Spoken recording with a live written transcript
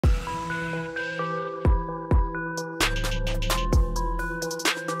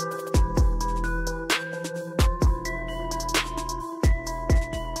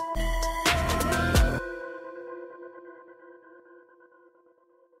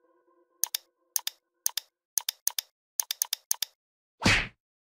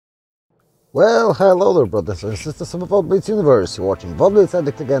Well, hello there brothers and sisters of the WoT Blitz universe. You're watching WoT Blitz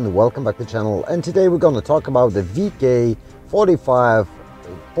Addict again. Welcome back to the channel, and today we're going to talk about the VK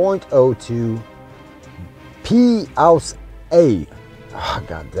 45.02 P Aus A. Oh,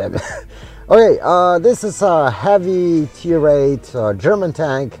 god damn it. Okay, this is a heavy tier 8 German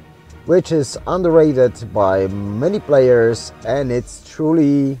tank, which is underrated by many players, and it's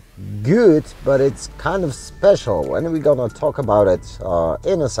truly good, but it's kind of special, and we're gonna talk about it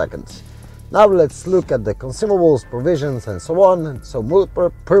in a second. Now let's look at the consumables, provisions and so on. So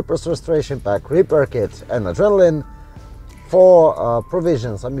multi-purpose restoration pack, repair kit and adrenaline. For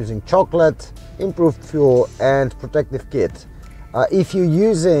provisions I'm using chocolate, improved fuel and protective kit. If you're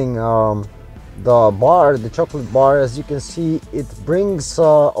using the chocolate bar, as you can see, it brings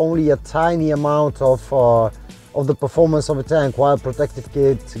only a tiny amount of the performance of a tank, while protective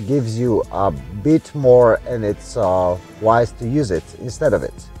kit gives you a bit more, and it's wise to use it instead of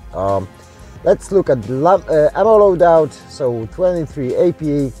it. Let's look at the ammo loadout. So 23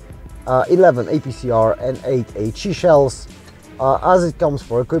 APE, 11 APCR and 8 HE shells. As it comes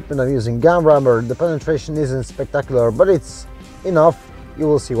for equipment, I'm using gun rammer. The penetration isn't spectacular, but it's enough. You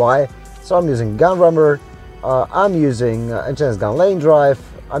will see why. So I'm using gun rammer. I'm using enhanced gun lane drive.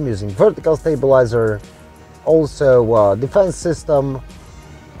 I'm using vertical stabilizer. Also defense system.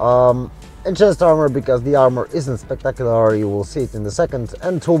 Enhanced armor, because the armor isn't spectacular, you will see it in a second,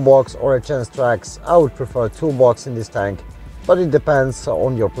 and toolbox or enhanced tracks. I would prefer toolbox in this tank, but it depends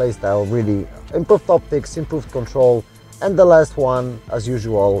on your playstyle really. Improved optics, improved control, and the last one, as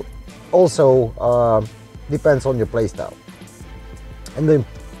usual, also depends on your playstyle and the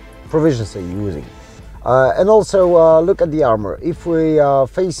provisions that you're using. And also look at the armor. If we are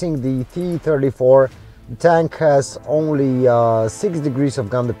facing the T-34, the tank has only 6 degrees of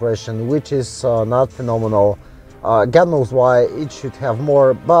gun depression, which is not phenomenal. God knows why, it should have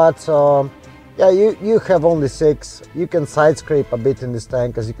more, but yeah, you have only 6. You can side scrape a bit in this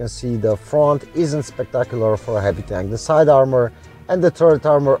tank. As you can see, the front isn't spectacular for a heavy tank. The side armor and the turret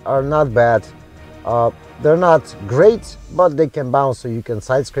armor are not bad. They're not great, but they can bounce, so you can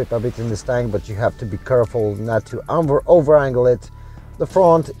side scrape a bit in this tank, but you have to be careful not to over angle it. The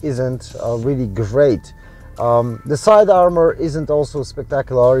front isn't really great. The side armor isn't also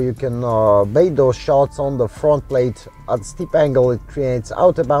spectacular. You can bait those shots on the front plate at steep angle. It creates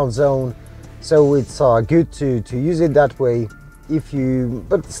out of bounds zone, so it's good to use it that way.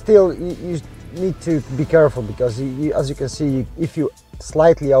 But still you need to be careful, because as you can see, if you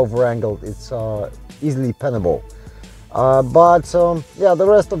slightly over angled, it's easily penable. Yeah, the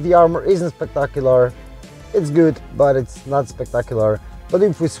rest of the armor isn't spectacular. It's good, but it's not spectacular. But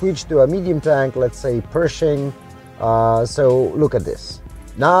if we switch to a medium tank, let's say Pershing, so look at this.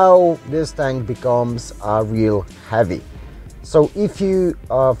 Now this tank becomes a real heavy. So if you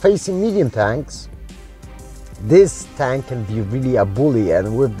are facing medium tanks, this tank can be really a bully,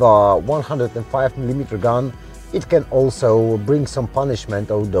 and with the 105mm gun, it can also bring some punishment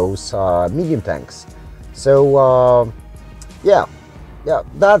of those medium tanks. So yeah,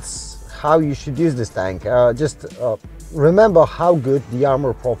 that's how you should use this tank. Remember how good the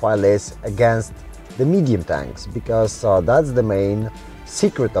armor profile is against the medium tanks, because that's the main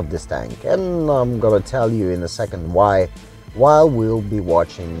secret of this tank, and I'm gonna tell you in a second why while we'll be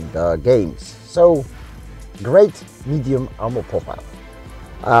watching the games. So great medium armor profile,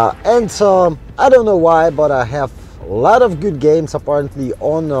 and I don't know why, but I have a lot of good games apparently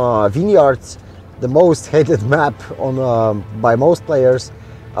on Vineyards, the most hated map on by most players.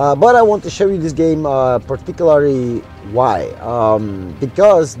 But I want to show you this game particularly why,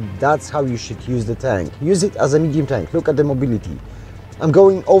 because that's how you should use the tank. Use it as a medium tank. Look at the mobility. I'm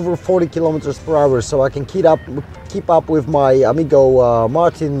going over 40 kilometers per hour, so I can keep up with my amigo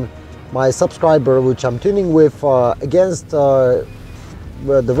Martin, my subscriber, which I'm tuning with against the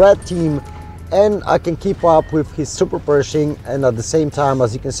red team, and I can keep up with his super Pershing. And at the same time,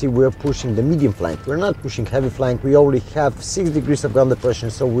 as you can see, we're pushing the medium flank. We're not pushing heavy flank. We already have 6 degrees of gun depression,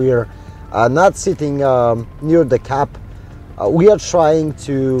 so we're not sitting near the cap. We are trying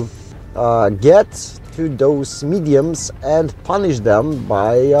to get to those mediums and punish them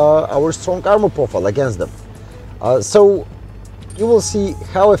by our strong armor profile against them. So you will see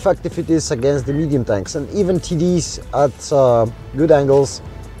how effective it is against the medium tanks, and even TDs at good angles.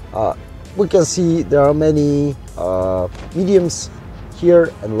 We can see there are many mediums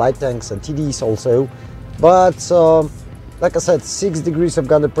here, and light tanks and TDs also, but like I said, 6 degrees of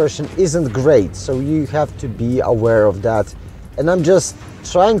gun depression isn't great, so you have to be aware of that. And I'm just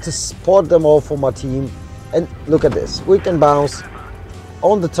trying to spot them all for my team. And look at this, we can bounce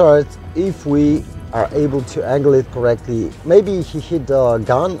on the turret if we are able to angle it correctly. Maybe he hit the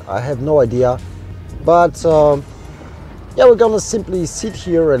gun, I have no idea. But yeah, we're gonna simply sit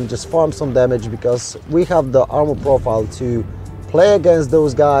here and just farm some damage because we have the armor profile to play against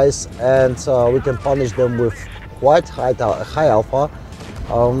those guys, and we can punish them with quite high alpha.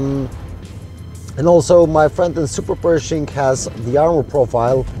 And also my friend in Super Pershing has the armor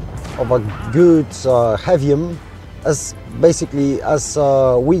profile of a good heavium, as basically as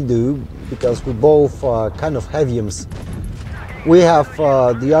we do, because we both kind of heaviums. We have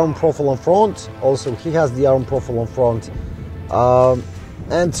the armor profile on front, also he has the armor profile on front,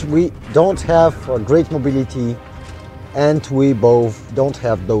 and we don't have great mobility, and we both don't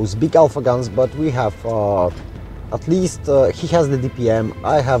have those big alpha guns, but we have at least he has the DPM,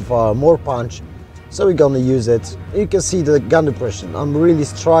 I have more punch. So we're gonna use it. You can see the gun depression. I'm really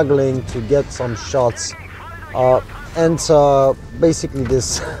struggling to get some shots, and basically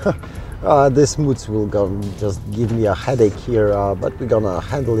this this Moots will just give me a headache here. But we're gonna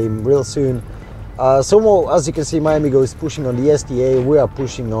handle him real soon. So as you can see, my amigo is pushing on the STA. We are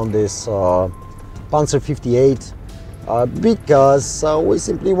pushing on this Panzer 58 because we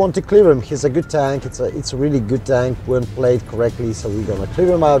simply want to clear him. He's a good tank. It's a really good tank when played correctly. So we're gonna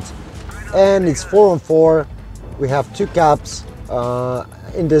clear him out. And it's 4 on 4. We have 2 caps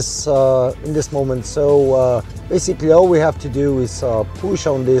in this moment. So basically, all we have to do is push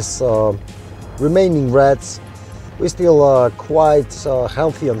on this remaining reds. We're still quite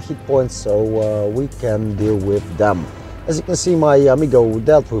healthy on hit points, so we can deal with them. As you can see, my amigo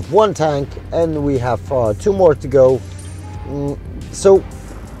dealt with 1 tank, and we have 2 more to go. So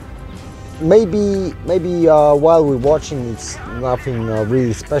maybe while we're watching, it's nothing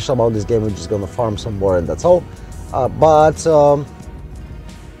really special about this game. We're just gonna farm some more and that's all. But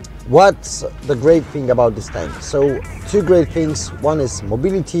what's the great thing about this tank? So 2 great things. One is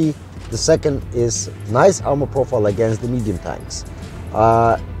mobility. The second is nice armor profile against the medium tanks.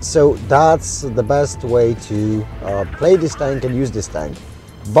 So that's the best way to play this tank and use this tank.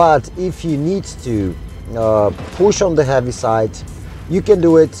 But if you need to push on the heavy side, you can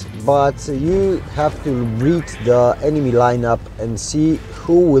do it, but you have to read the enemy lineup and see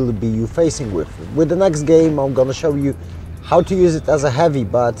who will be you facing with. With the next game, I'm gonna show you how to use it as a heavy,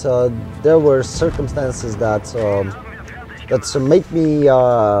 but there were circumstances that make me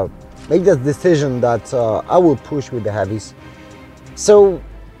make that decision that I will push with the heavies. So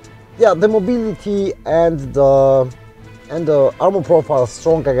yeah, the mobility and the armor profile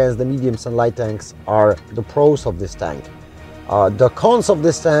strong against the mediums and light tanks are the pros of this tank. The cons of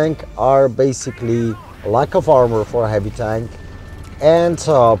this tank are basically lack of armor for a heavy tank and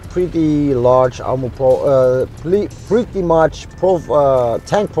pretty large armor pretty much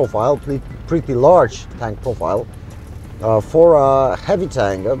tank profile, pretty large tank profile for a heavy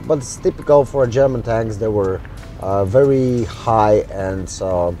tank. But it's typical for German tanks. They were very high and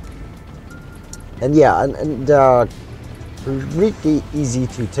yeah, and they are pretty easy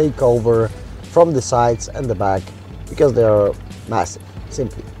to take over from the sides and the back, because they are massive,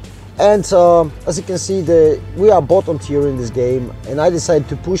 simply. And as you can see, we are bottom tier in this game, and I decided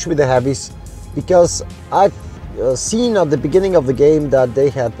to push with the heavies because I've seen at the beginning of the game that they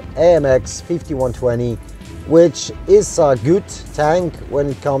had AMX 5120, which is a good tank when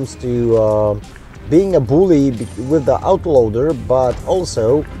it comes to being a bully with the autoloader, but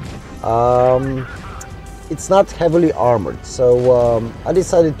also it's not heavily armored. So I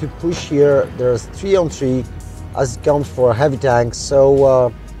decided to push here. There's 3 on 3 as it comes for a heavy tank,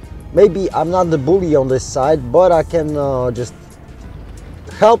 so maybe I'm not the bully on this side, but I can just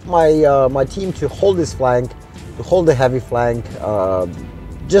help my team to hold this flank, to hold the heavy flank,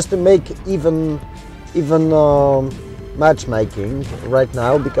 just to make even matchmaking right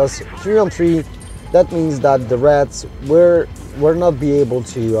now, because 3 on 3, that means that the reds will not be able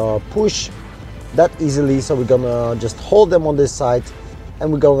to push that easily, so we're gonna just hold them on this side. And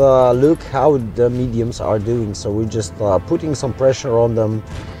we're gonna look how the mediums are doing. So we're just putting some pressure on them.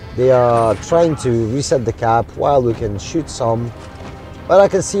 They are trying to reset the cap while we can shoot some. But I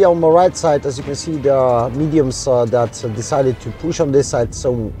can see on the right side, as you can see, there are mediums that decided to push on this side.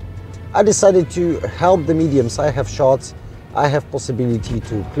 So I decided to help the mediums. I have shots, I have possibility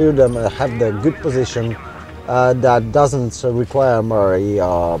to clear them. I have the good position that doesn't require my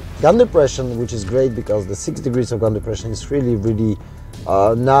gun depression, which is great, because the 6 degrees of gun depression is really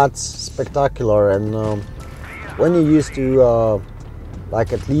not spectacular. And when you're used to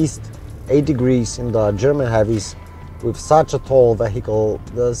like at least 8 degrees in the German heavies with such a tall vehicle,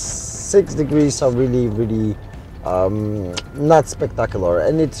 the 6 degrees are really not spectacular.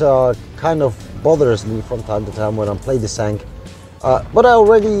 And it kind of bothers me from time to time when I play this tank, But I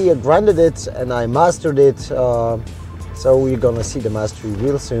already grinded it and I mastered it, so you're gonna see the mastery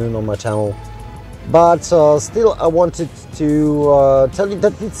real soon on my channel. But still, I wanted to tell you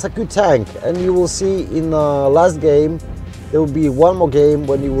that it's a good tank, and you will see in the last game there will be one more game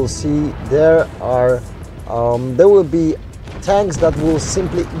when you will see there will be tanks that will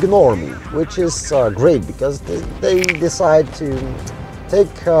simply ignore me, which is great, because they decide to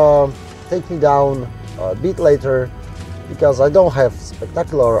take me down a bit later, because I don't have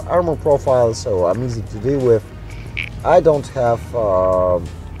spectacular armor profile, so I'm easy to deal with. I don't have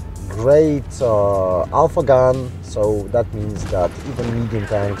great alpha gun, so that means that even medium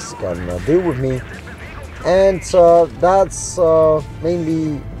tanks can deal with me, and that's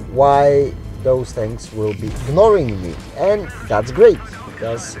mainly why those tanks will be ignoring me, and that's great,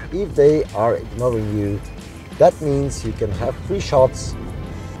 because if they are ignoring you, that means you can have 3 shots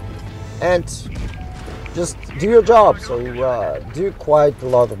and just do your job. So do quite a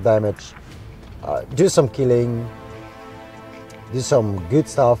lot of damage, do some killing, do some good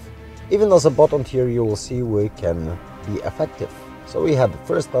stuff. Even as a bottom tier, you will see we can be effective. So we had the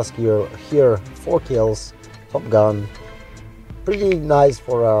first task here 4 kills, top gun, pretty nice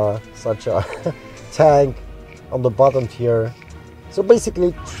for such a tank on the bottom tier. So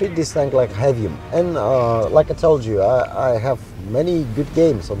basically treat this tank like heavium, and like I told you, I have many good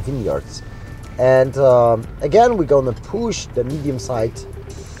games on Vineyards, and again we're gonna push the medium side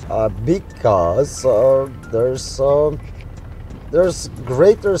because there's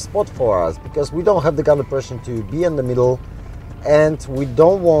greater spot for us, because we don't have the gun oppression to be in the middle, and we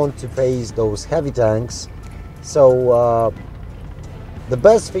don't want to face those heavy tanks. So the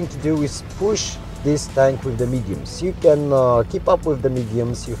best thing to do is push this tank with the mediums. You can keep up with the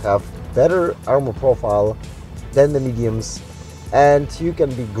mediums, you have better armor profile than the mediums, and you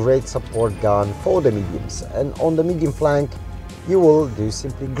can be great support gun for the mediums, and on the medium flank you will do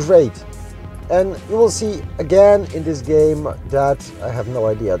simply great. And you will see again in this game that I have no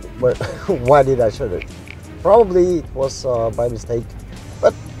idea why did I shoot it. Probably it was by mistake,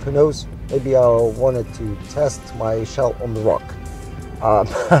 but who knows, maybe I wanted to test my shell on the rock.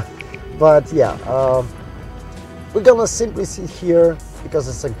 But yeah, we're gonna simply sit here because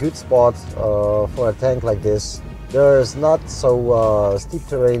it's a good spot for a tank like this. There's not so steep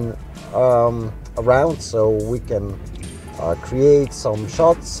terrain around, so we can create some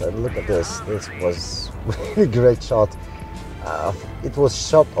shots. And look at this, this was really great shot. It was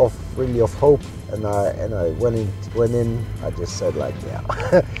shot of really of hope, and I went in. I just said like,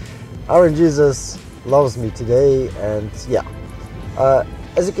 yeah, Aaron Jesus loves me today. And yeah,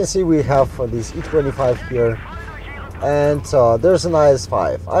 as you can see, we have this E25 here, and there's an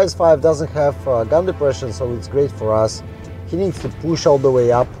IS-5. IS-5 doesn't have gun depression, so it's great for us. He needs to push all the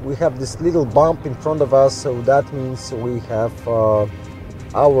way up. We have this little bump in front of us, so that means we have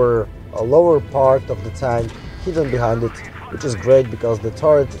our lower part of the tank hidden behind it, which is great, because the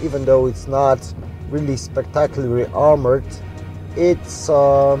turret, even though it's not really spectacularly armored, it's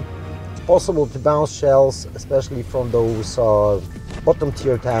possible to bounce shells, especially from those bottom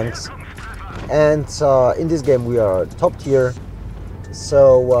tier tanks. And in this game we are top tier,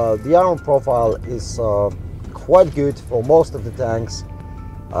 so the armor profile is quite good for most of the tanks,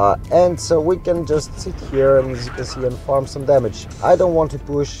 and so we can just sit here and, as you can see, and farm some damage. I don't want to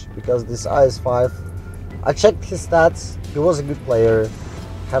push because this IS-5, I checked his stats, he was a good player.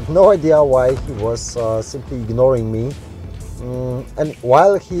 Have no idea why he was simply ignoring me. And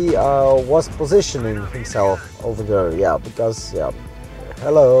while he was positioning himself over there, yeah, because yeah,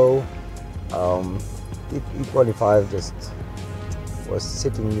 hello, E25 just was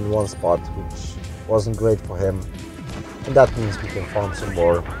sitting in one spot, which wasn't great for him, and that means we can farm some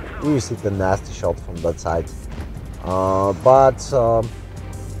more. We received a nasty shot from that side, but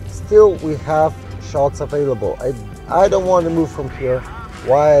still we have shots available. I don't want to move from here.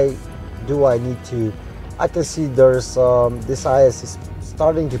 Why do I need to? I can see there's this IS is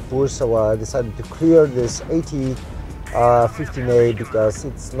starting to push, so I decided to clear this 15A, because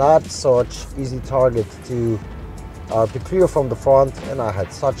it's not such easy target to clear from the front, and I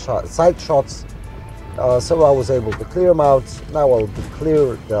had such side shots, so I was able to clear them out. Now I'll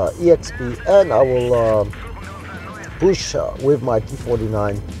clear the EXP, and I will push with my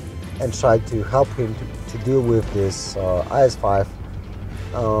T49 and try to help him to deal with this IS-5.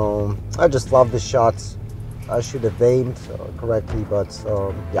 I just love the shots. I should have aimed correctly, but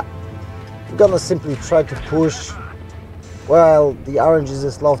yeah, I'm gonna simply try to push. Well, the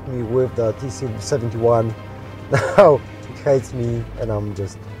RNGs loved me with the TC71. Now it hates me, and I'm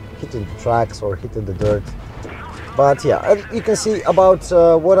just hitting the tracks or hitting the dirt. But yeah, and you can see about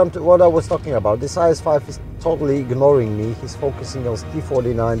what I was talking about. This IS-5 is totally ignoring me. He's focusing on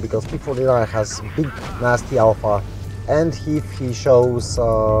T49 because T49 has big nasty alpha, and if he shows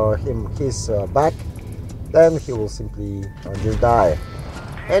him his back, then he will simply just die.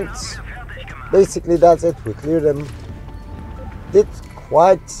 And basically that's it. We cleared him. Did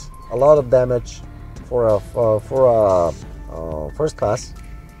quite a lot of damage for a first class,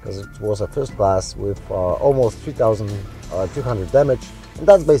 because it was a first class with almost 3,200 damage. And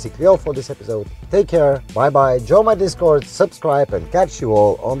that's basically all for this episode. Take care, bye bye, join my Discord, subscribe, and catch you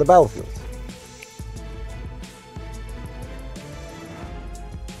all on the battlefield.